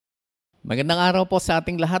Magandang araw po sa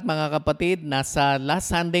ating lahat mga kapatid. Nasa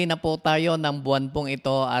last Sunday na po tayo ng buwan pong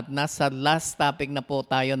ito at nasa last topic na po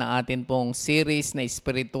tayo ng atin pong series na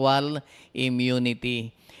spiritual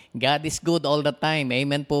immunity. God is good all the time.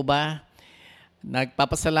 Amen po ba?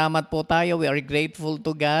 Nagpapasalamat po tayo. We are grateful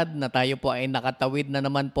to God na tayo po ay nakatawid na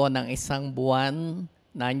naman po ng isang buwan.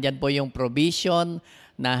 Nandyan po yung provision,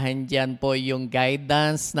 nandyan po yung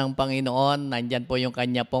guidance ng Panginoon, nandyan po yung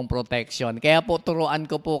kanya pong protection. Kaya po turuan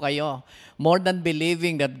ko po kayo, more than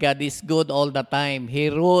believing that God is good all the time,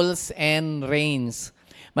 He rules and reigns.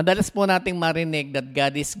 Madalas po nating marinig that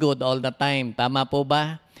God is good all the time. Tama po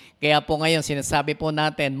ba? Kaya po ngayon sinasabi po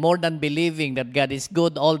natin, more than believing that God is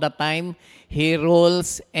good all the time, He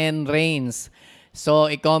rules and reigns.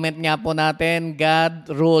 So i-comment nga po natin,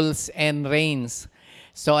 God rules and reigns.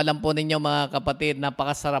 So alam po ninyo mga kapatid,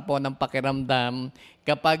 napakasarap po ng pakiramdam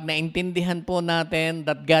kapag naintindihan po natin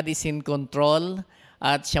that God is in control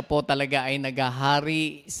at siya po talaga ay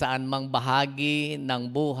naghahari sa anumang bahagi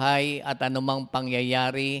ng buhay at anumang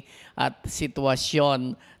pangyayari at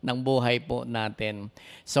sitwasyon ng buhay po natin.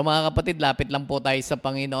 So mga kapatid, lapit lang po tayo sa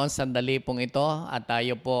Panginoon, sandali pong ito at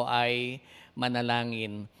tayo po ay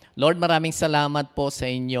manalangin. Lord, maraming salamat po sa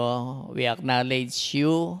inyo. We acknowledge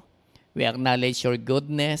you. We acknowledge your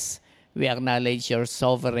goodness. We acknowledge your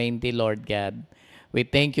sovereignty, Lord God. We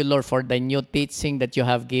thank you, Lord, for the new teaching that you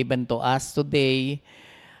have given to us today,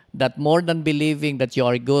 that more than believing that you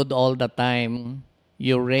are good all the time,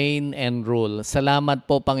 you reign and rule.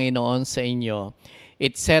 Salamat po, Panginoon, sa inyo.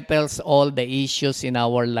 It settles all the issues in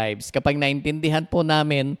our lives. Kapag naintindihan po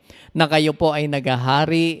namin na kayo po ay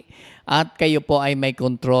naghahari at kayo po ay may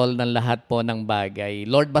control ng lahat po ng bagay.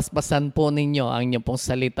 Lord, basbasan po ninyo ang inyong pong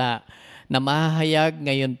salita na mahahayag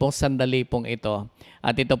ngayon pong sandali pong ito.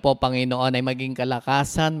 At ito po, Panginoon, ay maging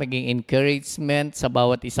kalakasan, maging encouragement sa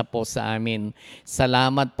bawat isa po sa amin.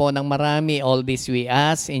 Salamat po ng marami. All this we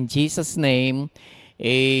ask in Jesus' name.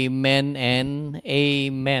 Amen and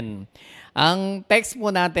amen. Ang text po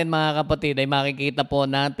natin mga kapatid ay makikita po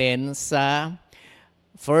natin sa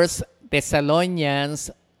 1 Thessalonians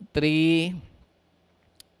 3,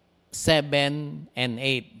 7, and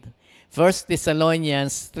 8. 1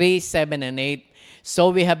 Thessalonians 3, 7, and 8.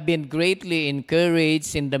 So we have been greatly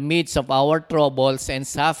encouraged in the midst of our troubles and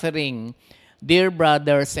suffering, dear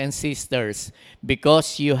brothers and sisters,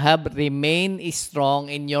 because you have remained strong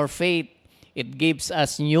in your faith. It gives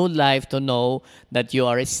us new life to know that you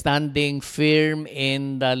are standing firm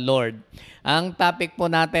in the Lord. Ang topic po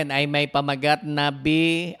natin ay may pamagat na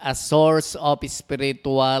be a source of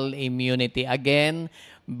spiritual immunity. Again,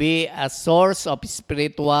 be a source of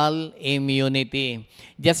spiritual immunity.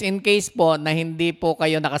 Just in case po na hindi po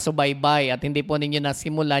kayo nakasubaybay at hindi po ninyo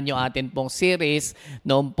nasimulan yung atin pong series,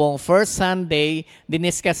 noong pong first Sunday,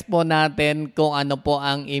 diniscuss po natin kung ano po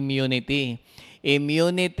ang immunity.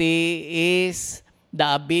 Immunity is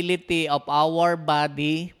the ability of our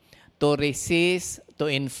body to resist to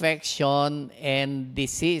infection and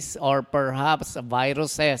disease or perhaps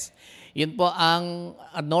viruses. Yun po ang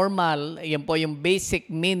normal, yun po yung basic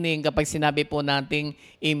meaning kapag sinabi po nating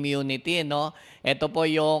immunity, no? Ito po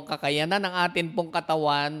yung kakayanan ng atin pong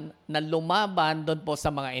katawan na lumaban doon po sa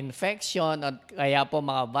mga infection at kaya po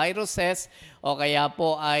mga viruses o kaya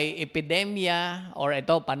po ay epidemya or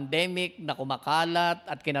ito pandemic na kumakalat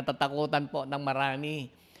at kinatatakutan po ng marami.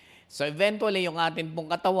 So eventually yung atin pong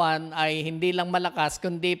katawan ay hindi lang malakas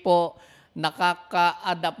kundi po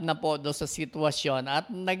nakaka-adapt na po doon sa sitwasyon at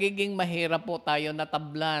nagiging mahirap po tayo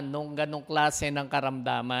natablan nung ganong klase ng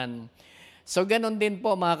karamdaman. So ganon din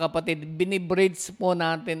po mga kapatid, binibridge po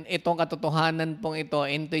natin itong katotohanan pong ito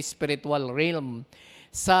into spiritual realm.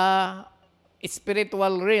 Sa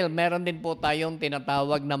spiritual realm, meron din po tayong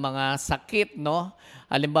tinatawag na mga sakit, no?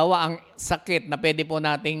 Halimbawa, ang sakit na pwede po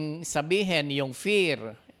nating sabihin, yung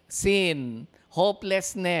fear, sin,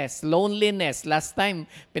 hopelessness, loneliness. Last time,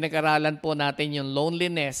 pinag-aralan po natin yung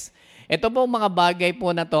loneliness. Ito po mga bagay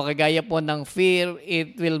po na to, kagaya po ng fear,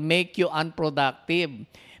 it will make you unproductive.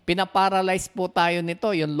 Pinaparalyze po tayo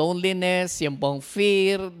nito, yung loneliness, yung pong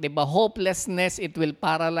fear, di ba? Hopelessness, it will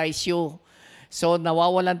paralyze you. So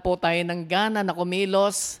nawawalan po tayo ng gana na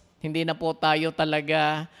kumilos, hindi na po tayo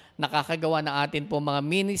talaga nakakagawa ng atin po mga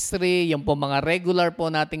ministry, yung po mga regular po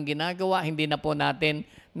natin ginagawa, hindi na po natin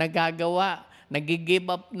nagagawa. Nag-give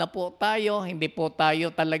up na po tayo, hindi po tayo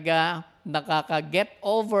talaga nakaka-get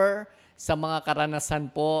over sa mga karanasan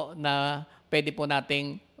po na pwede po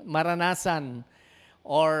nating maranasan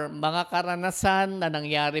or mga karanasan na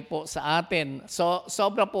nangyari po sa atin. So,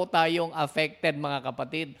 sobra po tayong affected mga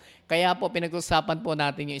kapatid. Kaya po pinag-usapan po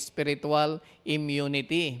natin yung spiritual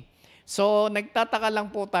immunity. So, nagtataka lang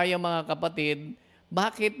po tayo mga kapatid,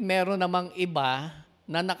 bakit meron namang iba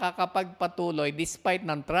na nakakapagpatuloy despite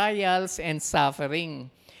ng trials and suffering?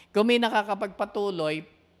 Kung may nakakapagpatuloy,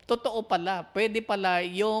 totoo pala, pwede pala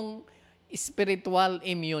yung spiritual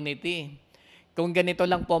immunity. Kung ganito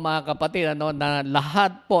lang po mga kapatid, na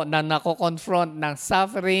lahat po na nako-confront ng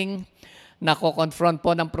suffering, nako-confront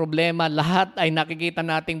po ng problema, lahat ay nakikita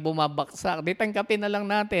nating bumabaksak. Di tanggapin na lang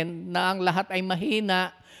natin na ang lahat ay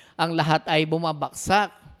mahina, ang lahat ay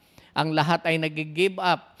bumabaksak, ang lahat ay nag-give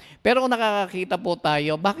up. Pero kung nakakakita po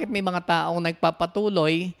tayo, bakit may mga taong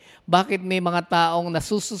nagpapatuloy, bakit may mga taong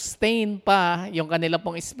nasusustain pa yung kanila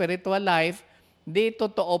pong spiritual life, di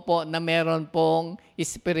totoo po na meron pong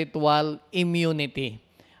spiritual immunity.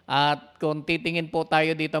 At kung titingin po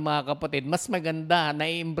tayo dito mga kapatid, mas maganda na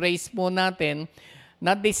i-embrace po natin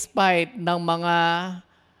na despite ng mga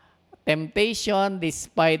temptation,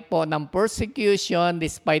 despite po ng persecution,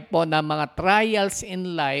 despite po ng mga trials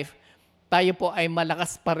in life, tayo po ay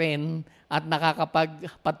malakas pa rin at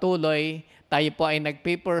nakakapagpatuloy, tayo po ay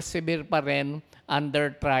nagpe-persevere pa rin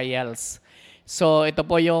under trials. So ito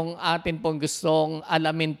po yung atin pong gustong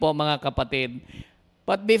alamin po mga kapatid.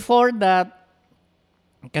 But before that,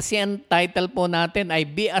 kasi ang title po natin ay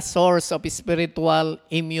Be a Source of Spiritual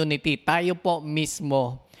Immunity. Tayo po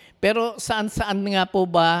mismo. Pero saan-saan nga po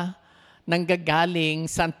ba nanggagaling?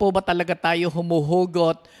 Saan po ba talaga tayo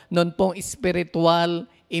humuhugot nun pong spiritual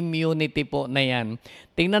immunity po na yan?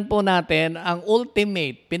 Tingnan po natin, ang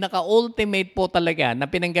ultimate, pinaka-ultimate po talaga na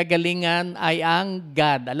pinanggagalingan ay ang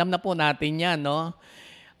God. Alam na po natin yan, no?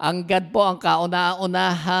 Ang God po ang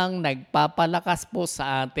kauna-unahang nagpapalakas po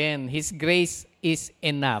sa atin. His grace is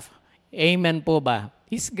enough. Amen po ba?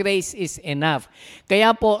 His grace is enough. Kaya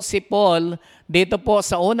po si Paul, dito po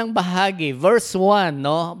sa unang bahagi, verse 1,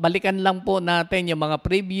 no? Balikan lang po natin yung mga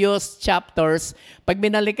previous chapters. Pag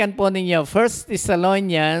binalikan po ninyo, 1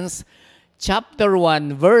 Thessalonians chapter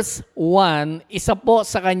 1, verse 1, isa po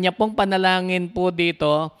sa kanya pong panalangin po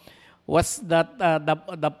dito was that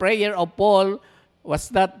the prayer of Paul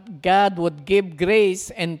was that God would give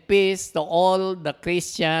grace and peace to all the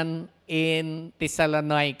Christian in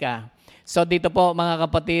Thessalonica. So dito po mga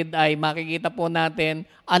kapatid ay makikita po natin,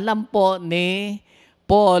 alam po ni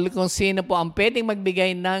Paul kung sino po ang pwedeng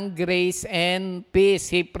magbigay ng grace and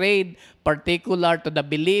peace. He prayed particular to the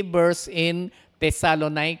believers in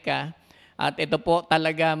Thessalonica. At ito po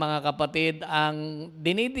talaga mga kapatid ang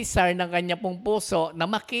dinidesire ng kanya pong puso na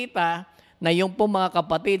makita na yung po mga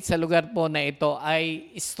kapatid sa lugar po na ito ay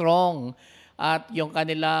strong at yung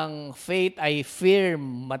kanilang faith ay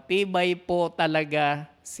firm, matibay po talaga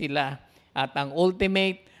sila. At ang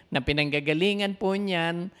ultimate na pinanggagalingan po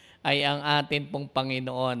niyan ay ang atin pong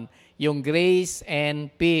Panginoon. Yung grace and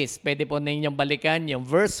peace. Pwede po ninyong balikan yung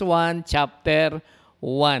verse 1, chapter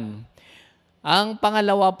 1. Ang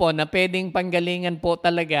pangalawa po na pwedeng panggalingan po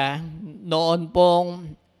talaga, noon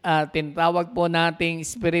pong tinatawag po nating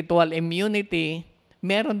spiritual immunity,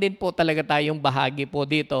 meron din po talaga tayong bahagi po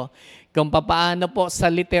dito. Kung papaano po sa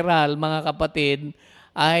literal mga kapatid,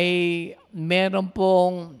 ay meron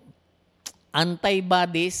pong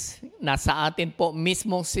antibodies, nasa atin po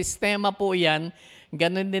mismong sistema po yan.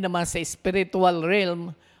 Ganun din naman sa spiritual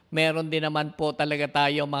realm, meron din naman po talaga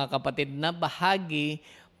tayo mga kapatid na bahagi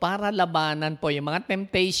para labanan po yung mga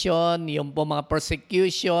temptation, yung po mga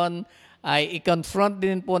persecution, ay i-confront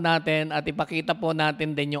din po natin at ipakita po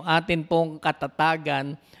natin din yung atin pong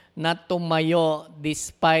katatagan na tumayo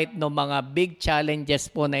despite no mga big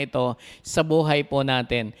challenges po na ito sa buhay po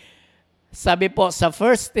natin. Sabi po sa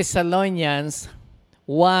 1 Thessalonians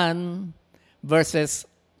 1 verses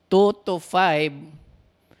 2 to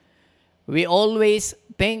 5, we always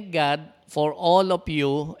thank God for all of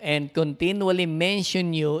you and continually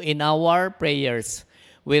mention you in our prayers.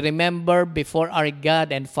 We remember before our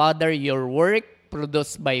God and Father your work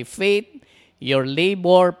produced by faith, your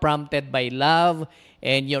labor prompted by love,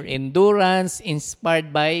 and your endurance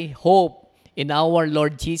inspired by hope in our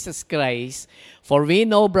Lord Jesus Christ. For we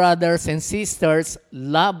know, brothers and sisters,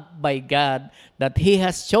 loved by God, that He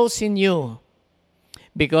has chosen you,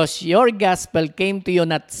 because your gospel came to you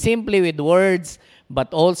not simply with words,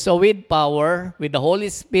 but also with power, with the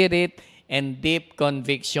Holy Spirit, and deep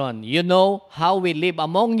conviction. You know how we live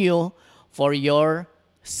among you for your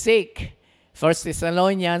sake. 1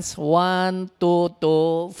 Thessalonians 1, 2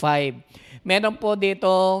 to 5. Meron po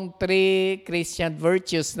ditong 3 Christian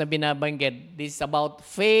virtues na binabanggit. This is about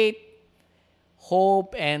faith,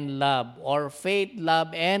 hope, and love. Or faith,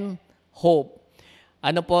 love, and hope.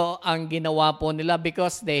 Ano po ang ginawa po nila?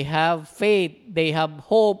 Because they have faith, they have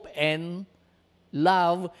hope, and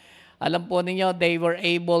love. Alam po ninyo, they were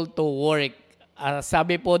able to work.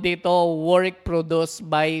 Sabi po dito, work produced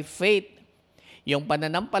by faith. Yung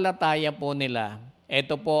pananampalataya po nila,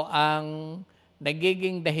 ito po ang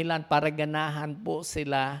nagiging dahilan para ganahan po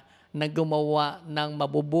sila na gumawa ng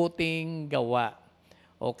mabubuting gawa.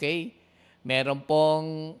 Okay? Meron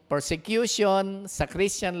pong persecution sa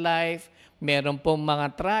Christian life, meron pong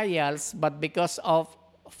mga trials, but because of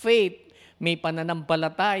faith, may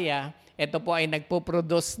pananampalataya, ito po ay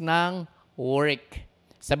nagpo-produce ng work.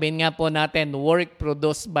 Sabihin nga po natin, work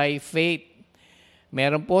produced by faith.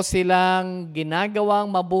 Meron po silang ginagawang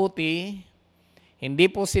mabuti, hindi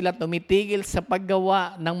po sila tumitigil sa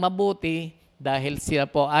paggawa ng mabuti dahil sila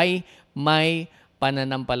po ay may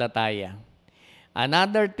pananampalataya.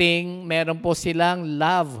 Another thing, meron po silang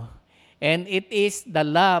love. And it is the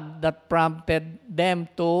love that prompted them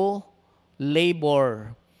to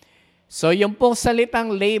labor. So yung pong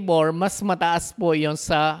salitang labor, mas mataas po yon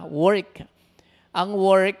sa work. Ang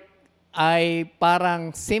work ay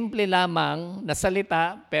parang simple lamang na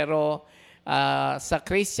salita, pero sa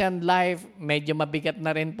Christian life, medyo mabigat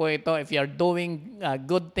na rin po ito. If you're doing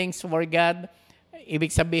good things for God,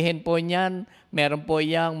 ibig sabihin po niyan, meron po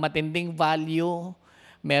yang matinding value,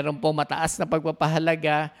 meron po mataas na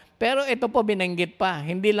pagpapahalaga, pero ito po binanggit pa,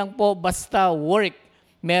 hindi lang po basta work.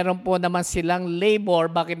 Meron po naman silang labor.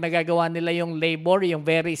 Bakit nagagawa nila yung labor, yung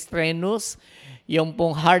very strenuous, yung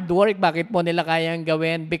pong hard work, bakit po nila kayang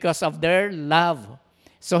gawin? Because of their love.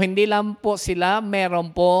 So hindi lang po sila,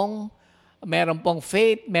 meron pong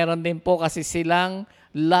faith, meron din po kasi silang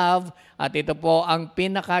love, at ito po ang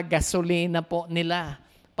pinaka-gasolina po nila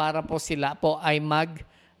para po sila po ay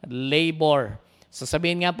mag-labor. So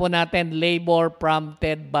sabihin nga po natin, labor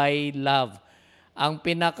prompted by love. Ang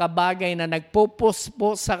pinakabagay na nagpupus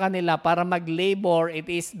po sa kanila para mag-labor,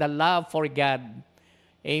 it is the love for God.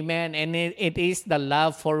 Amen. And it is the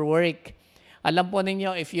love for work. Alam po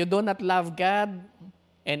ninyo, if you do not love God,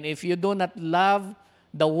 and if you do not love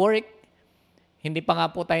the work, hindi pa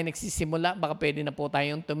nga po tayo nagsisimula, baka pwede na po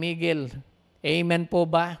tayong tumigil. Amen po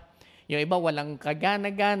ba? Yung iba walang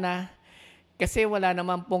kagana-gana, kasi wala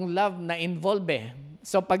naman pong love na involved eh.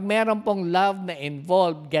 So pag meron pong love na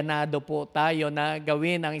involved, ganado po tayo na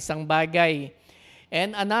gawin ang isang bagay.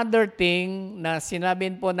 And another thing na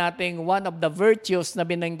sinabing po natin, one of the virtues na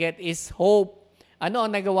binanggit is hope. Ano ang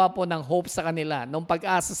nagawa po ng hope sa kanila? Nung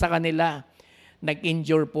pag-asa sa kanila,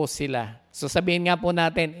 nag-endure po sila. So sabihin nga po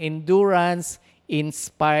natin, endurance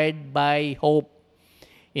inspired by hope.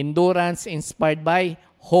 Endurance inspired by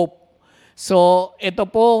hope. So ito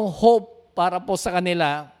po, hope para po sa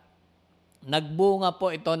kanila, nagbunga po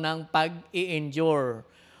ito ng pag-i-endure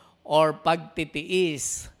or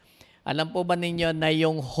pagtitiis. Alam po ba ninyo na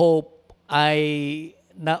yung hope ay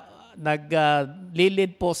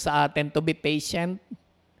naglilid po sa atin to be patient?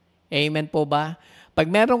 Amen po ba? Pag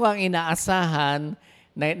meron kang inaasahan,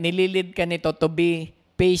 nililid ka nito to be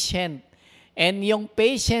patient. And yung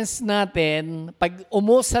patience natin, pag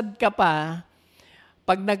umusad ka pa,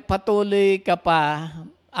 pag nagpatuloy ka pa,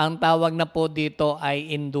 ang tawag na po dito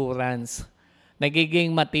ay endurance. Nagiging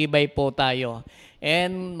matibay po tayo.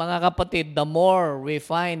 And mga kapatid, the more we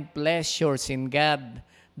find pleasures in God,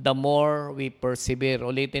 the more we persevere.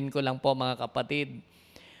 Ulitin ko lang po mga kapatid.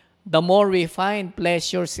 The more we find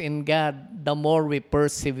pleasures in God, the more we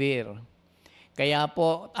persevere. Kaya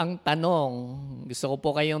po, ang tanong, gusto ko po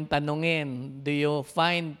kayong tanungin, do you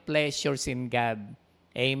find pleasures in God?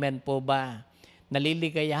 Amen po ba?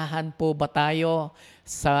 Naliligayahan po ba tayo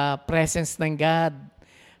sa presence ng God?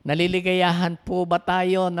 Naliligayahan po ba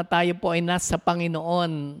tayo na tayo po ay nasa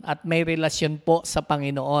Panginoon at may relasyon po sa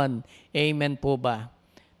Panginoon? Amen po ba?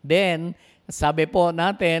 Then, sabi po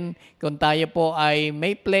natin, kung tayo po ay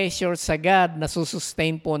may pleasure sa God,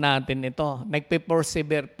 nasusustain po natin ito.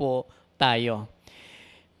 Nagpe-persevere po tayo.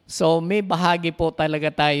 So, may bahagi po talaga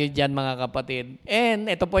tayo dyan mga kapatid. And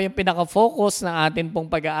ito po yung pinaka-focus ng atin pong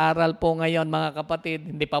pag-aaral po ngayon mga kapatid.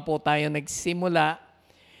 Hindi pa po tayo nagsimula.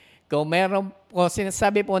 Kung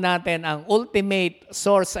sinasabi po natin, ang ultimate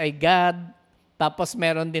source ay God, tapos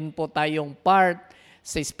meron din po tayong part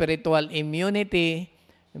sa spiritual immunity,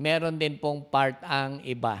 meron din pong part ang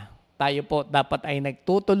iba. Tayo po dapat ay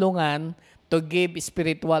nagtutulungan to give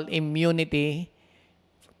spiritual immunity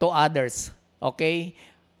to others. Okay?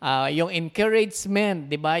 Yung encouragement,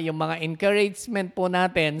 di ba? Yung mga encouragement po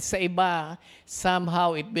natin sa iba,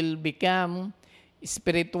 somehow it will become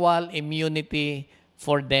spiritual immunity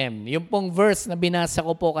for them. Yung pong verse na binasa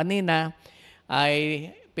ko po kanina ay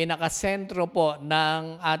pinakasentro po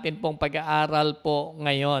ng atin pong pag-aaral po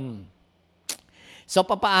ngayon. So,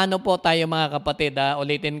 papaano po tayo mga kapatid?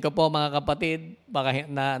 Ulitin ko po mga kapatid, baka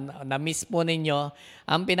na-miss po ninyo.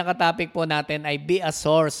 Ang pinaka-topic po natin ay be a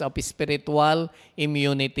source of spiritual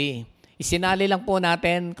immunity. Isinali lang po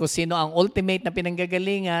natin kung sino ang ultimate na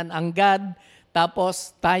pinanggagalingan, ang God.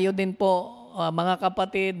 Tapos tayo din po, mga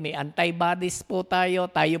kapatid, may antibodies po tayo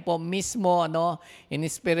po mismo in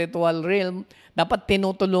spiritual realm. Dapat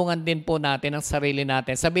tinutulungan din po natin ang sarili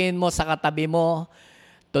natin. Sabihin mo sa katabi mo,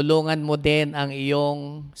 tulungan mo din ang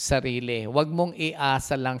iyong sarili. Huwag mong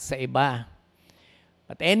iasa lang sa iba.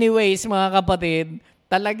 But anyways, mga kapatid,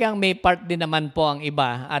 talagang may part din naman po ang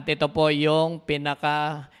iba. At ito po yung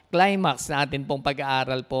pinaka-climax na atin pong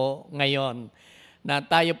pag-aaral po ngayon. Na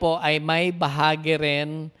tayo po ay may bahagi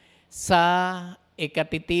rin sa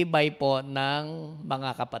ikatitibay po ng mga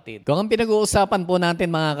kapatid. Kung ang pinag-uusapan po natin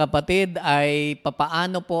mga kapatid ay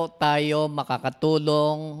papaano po tayo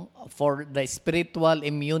makakatulong for the spiritual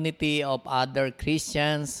immunity of other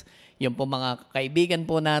Christians, yung po mga kaibigan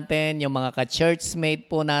po natin, yung mga ka-churchmate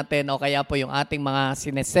po natin o kaya po yung ating mga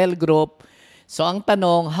sinesel group. So ang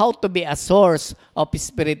tanong, how to be a source of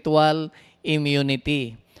spiritual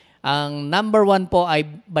immunity? Ang number one po ay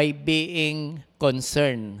by being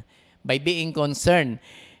concerned. By being concerned.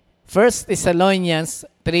 1 Thessalonians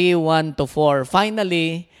 3:1-4.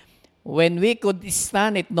 Finally, when we could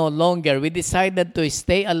stand it no longer, we decided to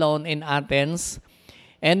stay alone in Athens,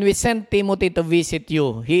 and we sent Timothy to visit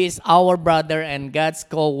you. He is our brother and God's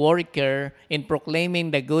co-worker in proclaiming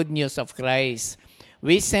the good news of Christ.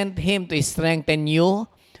 We sent him to strengthen you,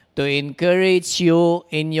 to encourage you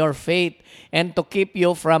in your faith, and to keep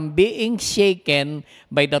you from being shaken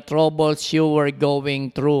by the troubles you were going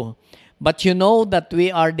through. But you know that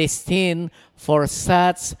we are destined for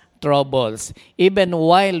such troubles. Even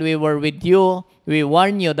while we were with you, we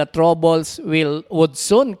warned you that troubles would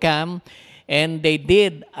soon come, and they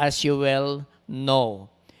did, as you well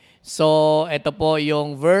know. So, ito po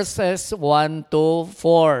yung verses 1-4.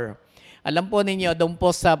 Alam po ninyo, doon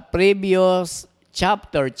po sa previous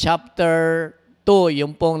chapter 2,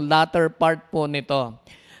 yung pong latter part po nito,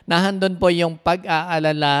 nahandun po yung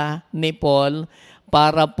pag-aalala ni Paul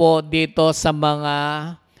para po dito sa mga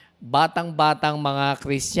batang-batang mga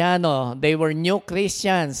Kristiyano. They were new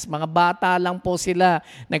Christians. Mga bata lang po sila.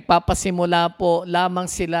 Nagpapasimula po lamang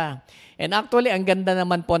sila. And actually, ang ganda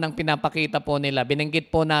naman po ng pinapakita po nila. Binanggit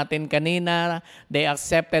po natin kanina, they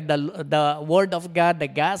accepted the Word of God, the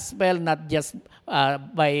Gospel, not just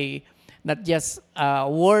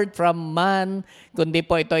word from man, kundi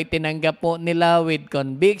po ito ay tinanggap po nila with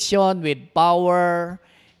conviction, with power,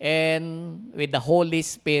 and with the Holy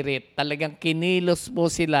Spirit. Talagang kinilos po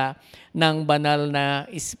sila ng banal na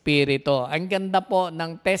Espiritu. Ang ganda po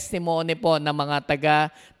ng testimony po ng mga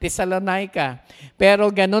taga-Thessalonica. Pero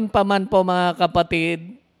ganun pa man po mga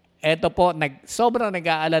kapatid, eto po, sobrang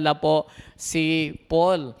nag-aalala po si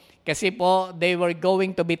Paul. Kasi po, they were going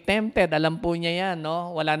to be tempted. Alam po niya yan,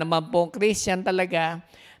 no? Wala naman po Christian talaga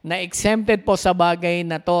na exempted po sa bagay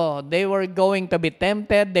na to. They were going to be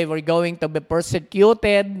tempted. They were going to be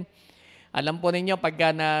persecuted. Alam po ninyo, pagka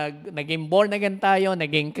naging born again tayo,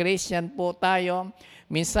 naging Christian po tayo,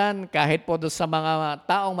 minsan kahit po doon sa mga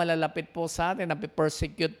taong malalapit po sa atin,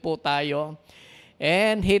 napipersecute po tayo.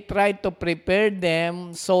 And he tried to prepare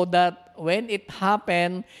them so that when it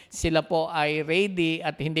happened, sila po ay ready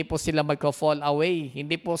at hindi po sila magka-fall away.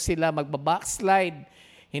 Hindi po sila magbabackslide.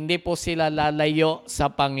 Hindi po sila lalayo sa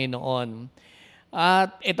Panginoon.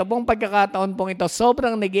 At ito pong pagkakataon pong ito,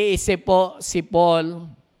 sobrang nag-iisip po si Paul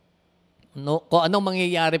kung anong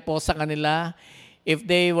mangyayari po sa kanila if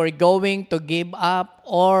they were going to give up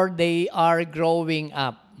or they are growing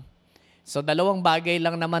up. So dalawang bagay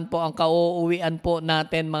lang naman po ang kauuwian po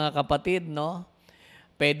natin mga kapatid, no?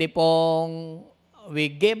 Pwede pong we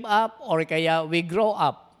give up or kaya we grow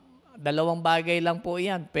up. Dalawang bagay lang po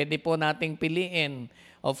yan. Pwede po nating piliin.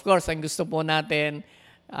 Of course, ang gusto po natin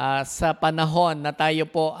sa panahon na tayo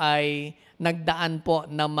po ay nagdaan po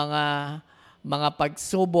ng mga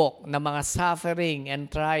pagsubok, ng mga suffering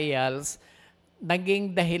and trials,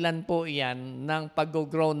 naging dahilan po yan ng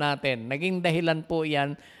pag-grow natin. Naging dahilan po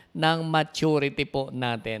yan ng maturity po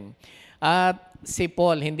natin. At si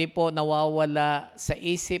Paul, hindi po nawawala sa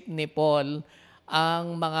isip ni Paul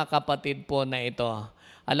ang mga kapatid po na ito.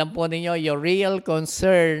 Alam po ninyo, your real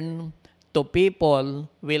concern to people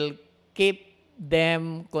will keep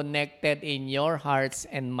them connected in your hearts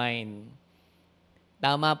and mind.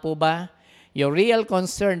 Tama po ba? Your real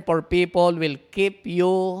concern for people will keep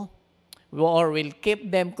you or will keep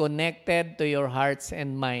them connected to your hearts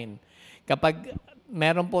and mind. Kapag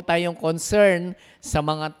meron po tayong concern sa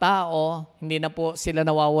mga tao, hindi na po sila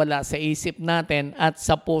nawawala sa isip natin at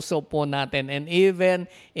sa puso po natin and even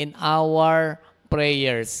in our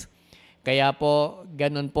prayers. Kaya po,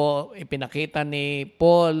 ganun po ipinakita ni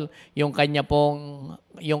Paul yung kanya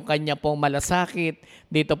pong malasakit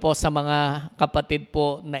dito po sa mga kapatid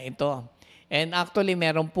po na ito. And actually,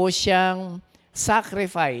 meron po siyang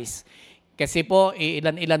sacrifice. Kasi po,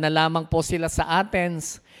 ilan-ilan na lamang po sila sa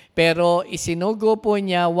Athens, pero isinugo po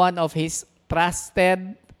niya one of his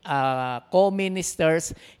trusted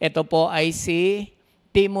co-ministers. Ito po ay si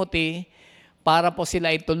Timothy, para po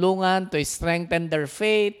sila itulungan to strengthen their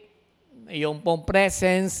faith. Yung pong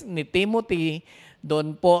presence ni Timothy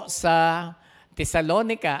doon po sa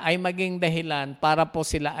Thessalonica ay maging dahilan para po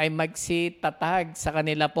sila ay magsitatag sa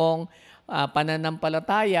kanila pong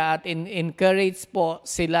pananampalataya at encourage po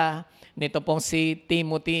sila nito pong si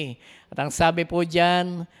Timothy. At ang sabi po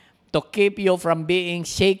dyan, to keep you from being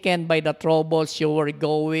shaken by the troubles you were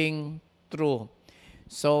going through.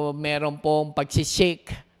 So meron pong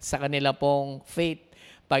pagsishake sa kanila pong faith,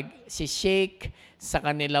 pagsishake sa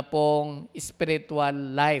kanila pong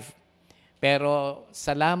spiritual life. Pero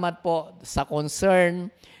salamat po sa concern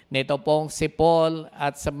nito pong si Paul,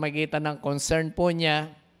 at sa magitan ng concern po niya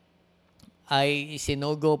ay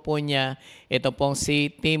isinugo po niya ito pong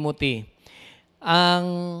si Timothy. Ang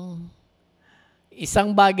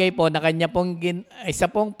isang bagay po na kanya pong isa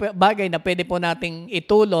pong bagay na pwede po nating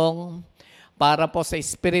itulong para po sa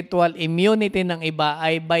spiritual immunity ng iba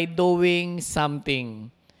ay by doing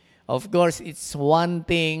something. Of course, it's one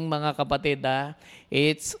thing, mga kapatid,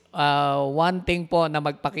 it's one thing po na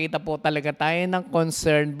magpakita po talaga tayo ng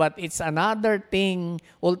concern, but it's another thing,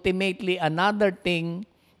 ultimately another thing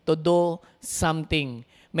to do something.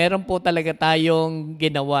 Meron po talaga tayong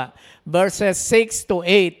ginawa. Verses 6 to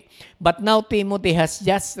 8, but now Timothy has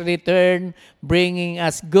just returned, bringing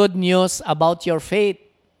us good news about your faith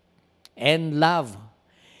and love.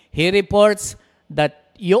 He reports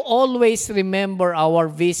that you always remember our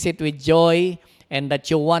visit with joy and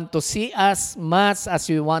that you want to see us much as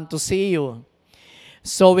we want to see you.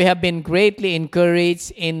 So we have been greatly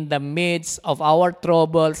encouraged in the midst of our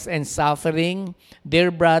troubles and suffering,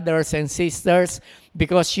 dear brothers and sisters,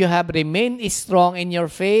 because you have remained strong in your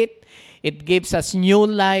faith. It gives us new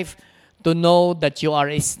life to know that you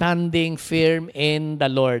are standing firm in the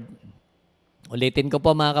Lord. Ulitin ko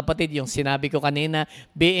po, mga kapatid, yung sinabi ko kanina,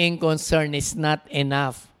 being concerned is not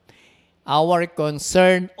enough. Our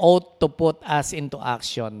concern ought to put us into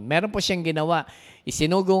action. Meron po siyang ginawa.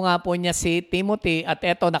 Isinugo nga po niya si Timothy, at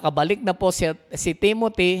eto, nakabalik na po si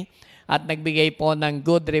Timothy at nagbigay po ng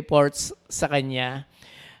good reports sa kanya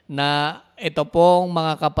na ito pong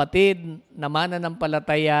mga kapatid na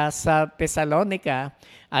mananampalataya sa Thessalonica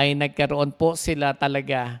ay nagkaroon po sila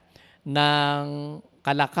talaga ng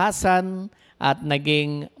kalakasan at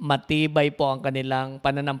naging matibay po ang kanilang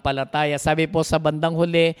pananampalataya. Sabi po sa bandang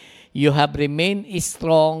huli, you have remained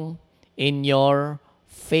strong in your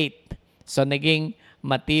faith. So naging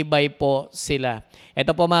matibay po sila.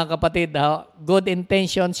 Ito po, mga kapatid, good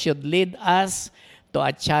intentions should lead us to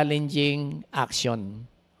a challenging action.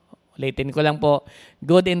 Ulitin ko lang po,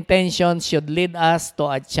 good intentions should lead us to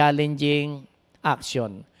a challenging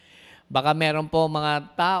action. Baka meron po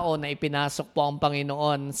mga tao na ipinasok po ang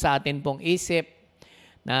Panginoon sa atin pong isip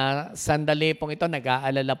na sandali pong ito,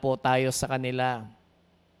 nag-aalala po tayo sa kanila.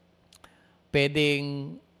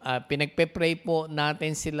 Pwedeng pinagpe-pray po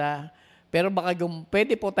natin sila, pero baka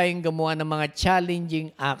pwede po tayong gumawa ng mga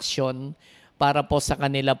challenging action para po sa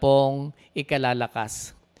kanila pong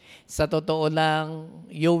ikalalakas. Sa totoo lang,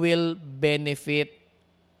 you will benefit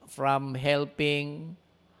from helping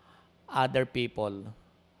other people.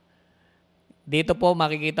 Dito po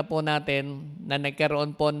makikita po natin na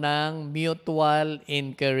nagkaroon po ng mutual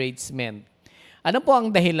encouragement. Ano po ang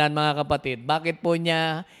dahilan, mga kapatid? Bakit po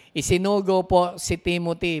niya isinugo po si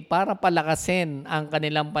Timothy? Para palakasin ang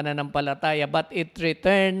kanilang pananampalataya. But it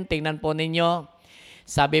returned, tingnan po ninyo,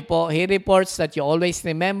 sabi po, he reports that you always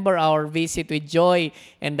remember our visit with joy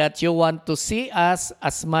and that you want to see us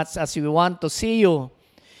as much as we want to see you.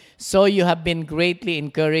 So you have been greatly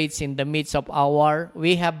encouraged in the midst of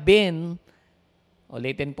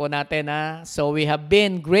ulitin po natin, so we have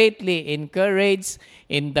been greatly encouraged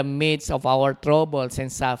in the midst of our troubles and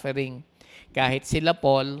suffering. Kahit sila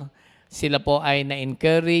po ay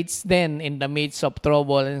na-encourage din in the midst of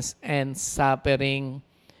troubles and suffering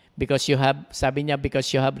because you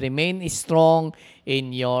have remained strong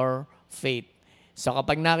in your faith. So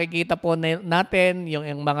kapag nakikita po natin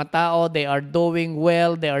yung mga tao, they are doing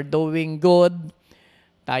well, they are doing good,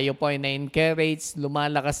 tayo po ay na-encourage,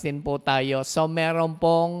 lumalakas din po tayo. So meron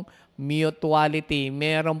pong mutuality,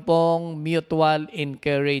 meron pong mutual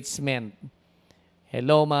encouragement.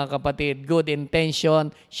 Hello, mga kapatid, good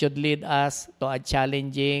intention should lead us to a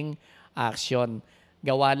challenging action.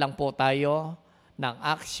 Gawa lang po tayo ng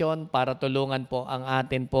action para tulungan po ang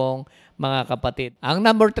atin pong mga kapatid. Ang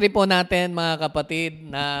number 3 po natin, mga kapatid,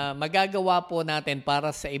 na magagawa po natin para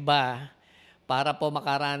sa iba, para po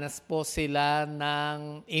makaranas po sila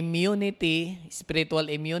ng immunity, spiritual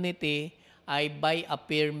immunity, ay by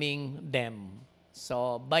affirming them.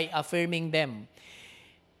 So, by affirming them.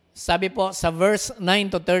 Sabi po sa verse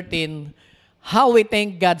 9 to 13, how we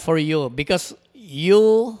thank God for you, because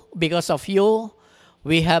of you,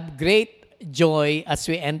 we have great joy as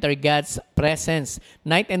we enter God's presence.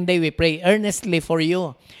 Night and day we pray earnestly for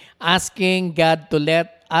you, asking God to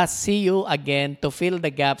let us see you again to fill the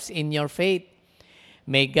gaps in your faith.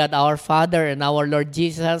 May God our Father and our Lord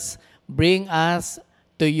Jesus bring us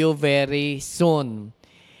to you very soon.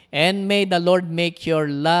 And may the Lord make your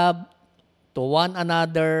love to one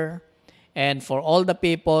another and for all the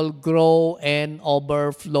people grow and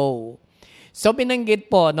overflow. So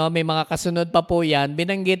binanggit po, no, may mga kasunod pa po yan,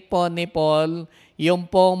 binanggit po ni Paul yung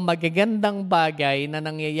pong magagandang bagay na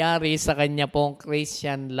nangyayari sa kanya pong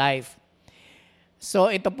Christian life.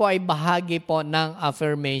 So ito po ay bahagi po ng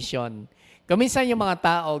affirmation. Kuminsan yung mga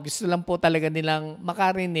tao, gusto lang po talaga nilang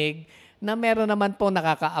makarinig na meron naman po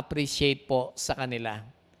nakaka-appreciate po sa kanila.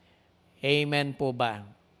 Amen po ba?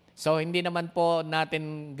 So hindi naman po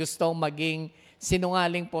natin gustong maging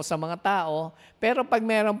sinungaling po sa mga tao, pero pag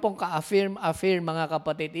meron pong ka-affirm mga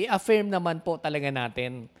kapatid, i-affirm naman po talaga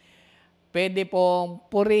natin. Pwede pong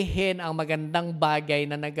purihin ang magandang bagay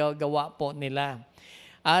na nagagawa po nila.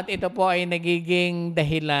 At ito po ay nagiging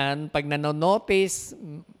dahilan pag nanonotice,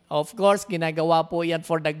 of course, ginagawa po yan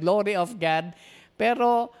for the glory of God,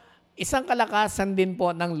 pero isang kalakasan din po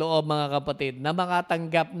ng loob, mga kapatid, na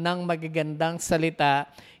makatanggap ng magagandang salita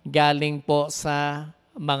galing po sa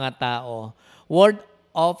mga tao. Word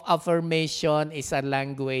of affirmation is a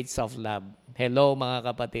language of love. Hello, mga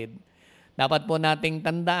kapatid. Dapat po nating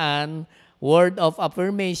tandaan, word of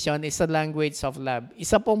affirmation is a language of love.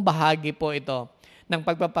 Isa pong bahagi po ito ng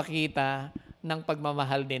pagpapakita ng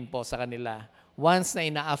pagmamahal din po sa kanila. Once na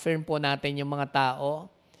ina-affirm po natin yung mga tao,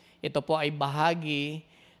 ito po ay bahagi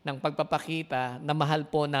ng pagpapakita na mahal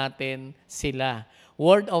po natin sila.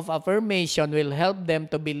 Word of affirmation will help them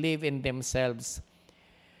to believe in themselves.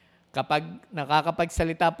 Kapag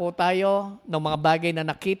nakakapagsalita po tayo ng mga bagay na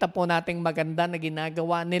nakita po nating maganda na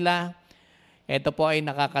ginagawa nila, ito po ay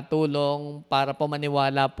nakakatulong para po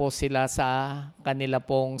maniwala po sila sa kanila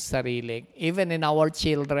pong sarili. Even in our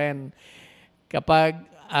children, kapag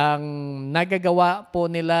ang nagagawa po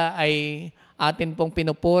nila ay atin pong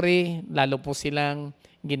pinupuri, lalo po silang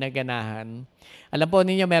ginaganahan. Alam po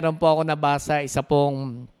ninyo, meron po ako nabasa, isa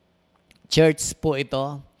pong church po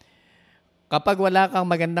ito. Kapag wala kang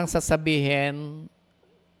magandang sasabihin,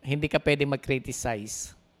 hindi ka pwede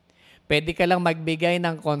mag-criticize. Pwede ka lang magbigay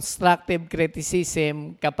ng constructive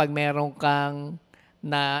criticism kapag meron kang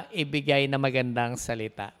na ibigay na magandang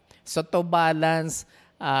salita. So to balance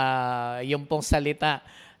yung pong salita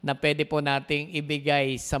na pwede po nating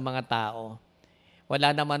ibigay sa mga tao.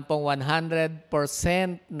 Wala naman pong 100%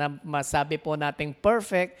 na masabi po nating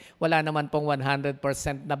perfect, wala naman pong 100%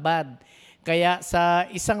 na bad. Kaya sa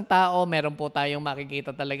isang tao, meron po tayong makikita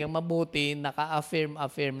talagang mabuti,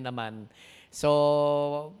 naka-affirm naman.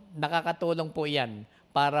 So, nakakatulong po yan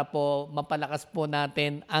para po mapalakas po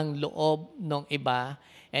natin ang loob ng iba.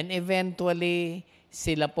 And eventually,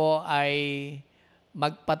 sila po ay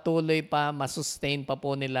magpatuloy pa, masustain pa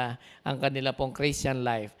po nila ang kanila pong Christian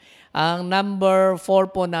life. Ang number 4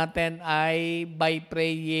 po natin ay by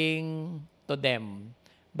praying to them.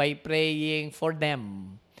 By praying for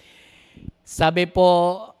them. Sabi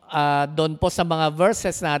po, doon po sa mga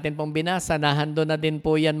verses natin pong binasa, nahando na din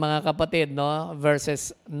po yan mga kapatid, no?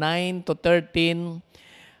 Verses 9 to 13,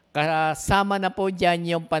 kasama na po dyan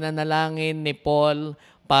yung pananalangin ni Paul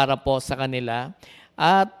para po sa kanila.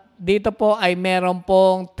 At dito po ay meron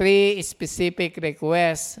pong 3 specific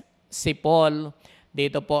requests si Paul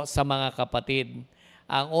dito po sa mga kapatid.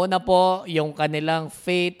 Ang una po, yung kanilang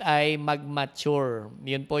faith ay mag-mature.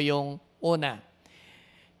 Yun po yung una.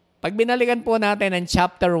 Pag binalikan po natin ang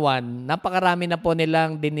chapter 1, napakarami na po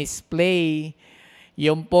nilang dinisplay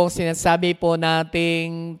yung pong sinasabi po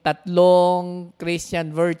nating 3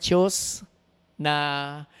 Christian virtues na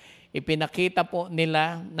ipinakita po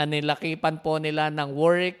nila, na nilakipan po nila ng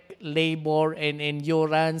work, labor, and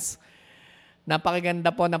endurance.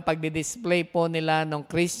 Napakaganda po ng pagdidisplay po nila ng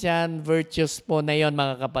Christian virtues po na yon,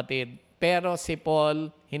 mga kapatid. Pero si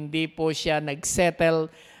Paul, hindi po siya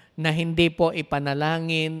nagsettle na hindi po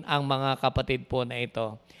ipanalangin ang mga kapatid po na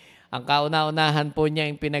ito. Ang kauna-unahan po niya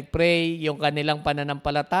yung pinag-pray, yung kanilang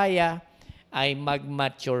pananampalataya ay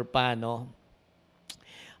mag-mature pa, no?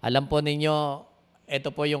 Alam po ninyo, ito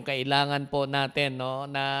po yung kailangan po natin, no,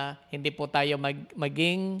 na hindi po tayo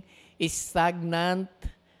maging stagnant.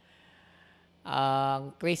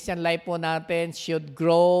 Ang Christian life po natin should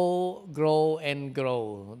grow, and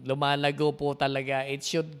grow. Lumalago po talaga. It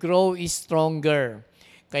should grow stronger.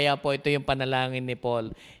 Kaya po ito yung panalangin ni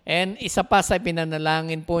Paul. And isa pa sa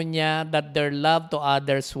pinanalangin po niya that their love to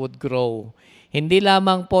others would grow. Hindi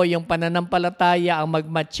lamang po yung pananampalataya ang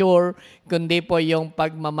mag-mature, kundi po yung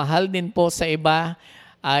pagmamahal din po sa iba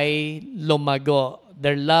ay lumago.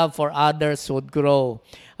 Their love for others would grow.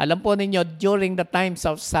 Alam po ninyo, during the times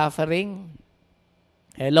of suffering,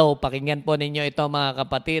 hello, pakinggan po ninyo ito mga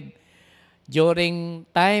kapatid. During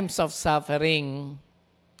times of suffering,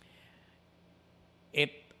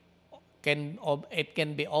 it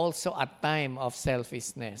can be also a time of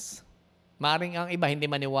selfishness. Maring ang iba hindi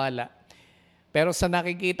maniwala. Pero sa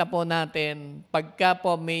nakikita po natin, pagka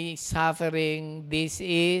po may suffering, this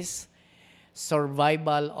is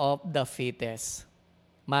survival of the fittest.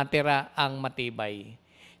 Matira ang matibay.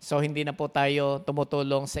 So hindi na po tayo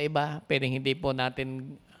tumutulong sa iba, pero hindi po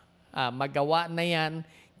natin magawa na yan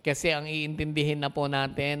kasi ang iintindihin na po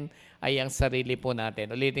natin ay ang sarili po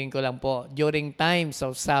natin. Ulitin ko lang po, during times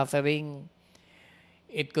of suffering,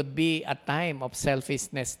 it could be a time of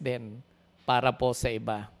selfishness din para po sa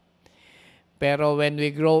iba. Pero when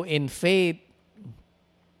we grow in faith,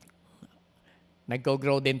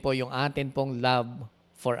 nag-grow din po yung atin pong love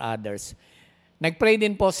for others. Nag-pray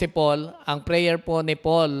din po si Paul. Ang prayer po ni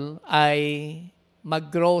Paul ay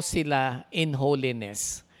mag-grow sila in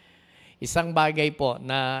holiness. Isang bagay po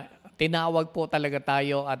na tinawag po talaga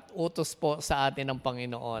tayo at utos po sa atin ng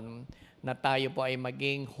Panginoon na tayo po ay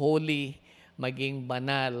maging holy, maging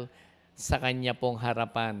banal sa Kanya pong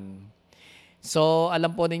harapan. So,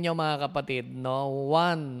 alam po ninyo mga kapatid, no,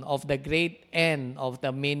 one of the great end of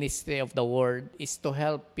the ministry of the Word is to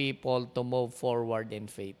help people to move forward in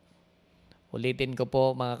faith. Ulitin ko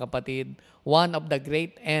po mga kapatid, one of the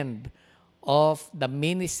great end of the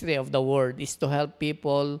ministry of the Word is to help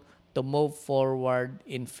people to move forward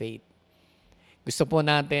in faith. Gusto po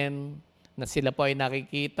natin na sila po ay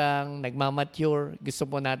nakikitang nagmamature. Gusto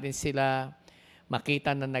po natin sila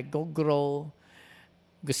makita na nag-grow.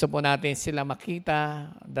 Gusto po natin sila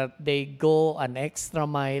makita that they go an extra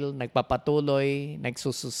mile, nagpapatuloy,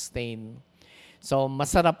 nagsusustain. So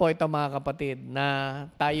masarap po ito mga kapatid na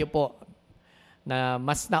tayo po na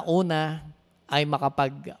mas nauna ay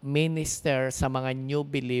makapag-minister sa mga new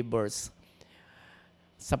believers.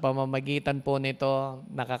 Sa pamamagitan po nito,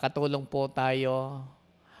 nakakatulong po tayo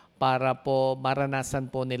para po maranasan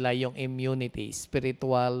po nila yung immunity,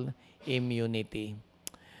 spiritual immunity.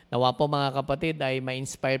 Nawa po mga kapatid ay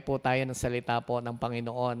ma-inspire po tayo ng salita po ng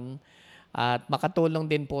Panginoon at makatulong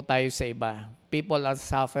din po tayo sa iba. People are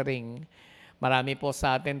suffering. Marami po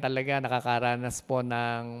sa atin talaga nakakaranas po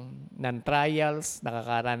ng trials,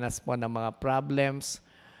 nakakaranas po ng mga problems.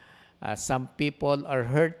 Some people are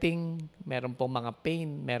hurting, meron po mga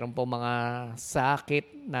pain, meron po mga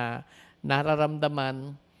sakit na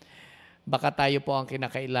nararamdaman. Baka tayo po ang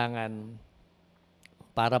kinakailangan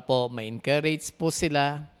para po ma-encourage po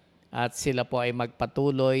sila at sila po ay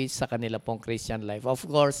magpatuloy sa kanila pong Christian life. Of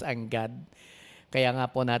course, ang God. Kaya nga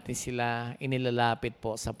po natin sila inilalapit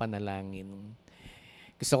po sa panalangin.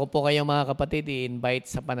 Gusto ko po kayong mga kapatid i-invite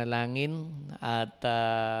sa panalangin at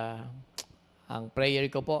ang prayer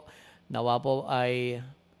ko po, nawa po ay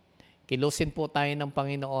kilusin po tayo ng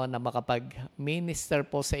Panginoon na makapag-minister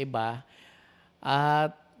po sa iba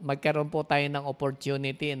at magkaroon po tayo ng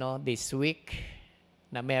opportunity this week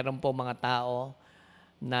na meron po mga tao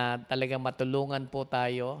na talagang matulungan po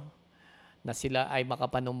tayo na sila ay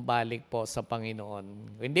makapanumbalik po sa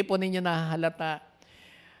Panginoon. Hindi po ninyo nahahalata.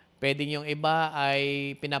 Pwedeng yung iba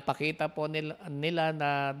ay pinapakita po nila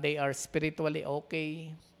na they are spiritually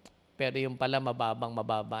okay, pero yung pala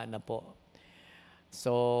mababa na po.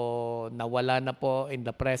 So, nawala na po in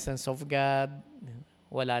the presence of God,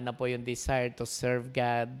 wala na po yung desire to serve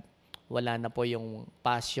God, wala na po yung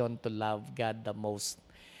passion to love God the most.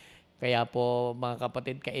 Kaya po mga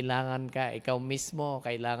kapatid, kailangan ka, ikaw mismo,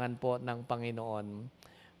 kailangan po ng Panginoon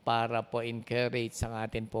para po encourage ang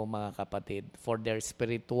atin po mga kapatid for their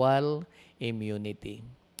spiritual immunity.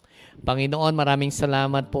 Panginoon, maraming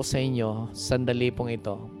salamat po sa inyo, sandali pong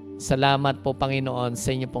ito. Salamat po Panginoon sa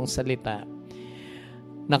inyo pong salita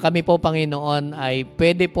na kami po Panginoon ay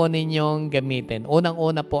pwede po ninyong gamitin.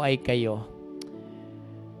 Unang-una po ay kayo.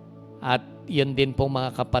 At yun din po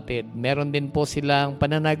mga kapatid, meron din po silang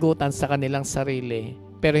pananagutan sa kanilang sarili,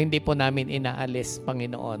 pero hindi po namin inaalis,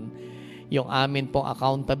 Panginoon, yung amin pong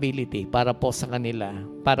accountability para po sa kanila,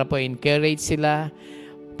 para po encourage sila,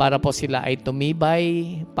 para po sila ay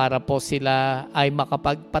tumibay, para po sila ay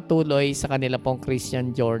makapagpatuloy sa kanila pong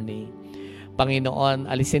Christian journey.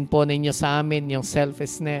 Panginoon, alisin po ninyo sa amin yung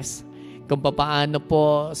selfishness. Kung paano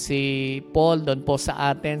po si Paul doon po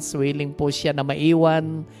sa Athens, willing po siya na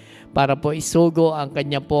maiwan para po isugo ang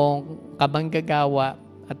kanya pong kamanggagawa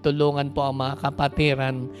at tulungan po ang mga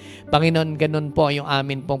kapatiran. Panginoon, ganun po yung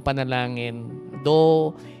amin pong panalangin.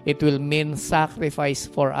 Though it will mean sacrifice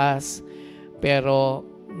for us, pero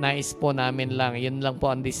nais po namin lang, yun lang po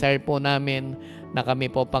ang desire po namin, na kami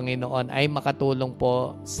po, Panginoon, ay makatulong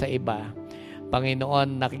po sa iba.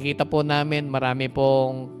 Panginoon, nakikita po namin marami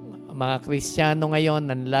pong mga Kristiyano ngayon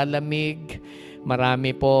nanlalamig.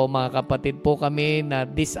 Marami po mga kapatid po kami na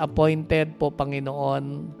disappointed po,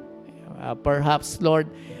 Panginoon. Perhaps, Lord,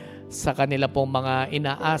 sa kanila pong mga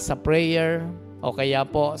inaasa prayer o kaya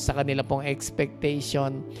po sa kanila pong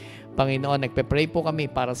expectation. Panginoon, nagpe-pray po kami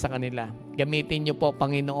para sa kanila. Gamitin niyo po,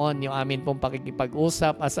 Panginoon, yung amin pong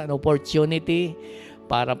pakikipag-usap as an opportunity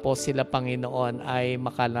para po sila, Panginoon, ay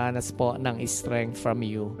makalanas po ng strength from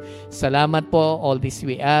you. Salamat po. All this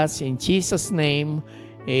we ask in Jesus' name.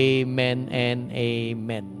 Amen and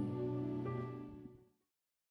amen.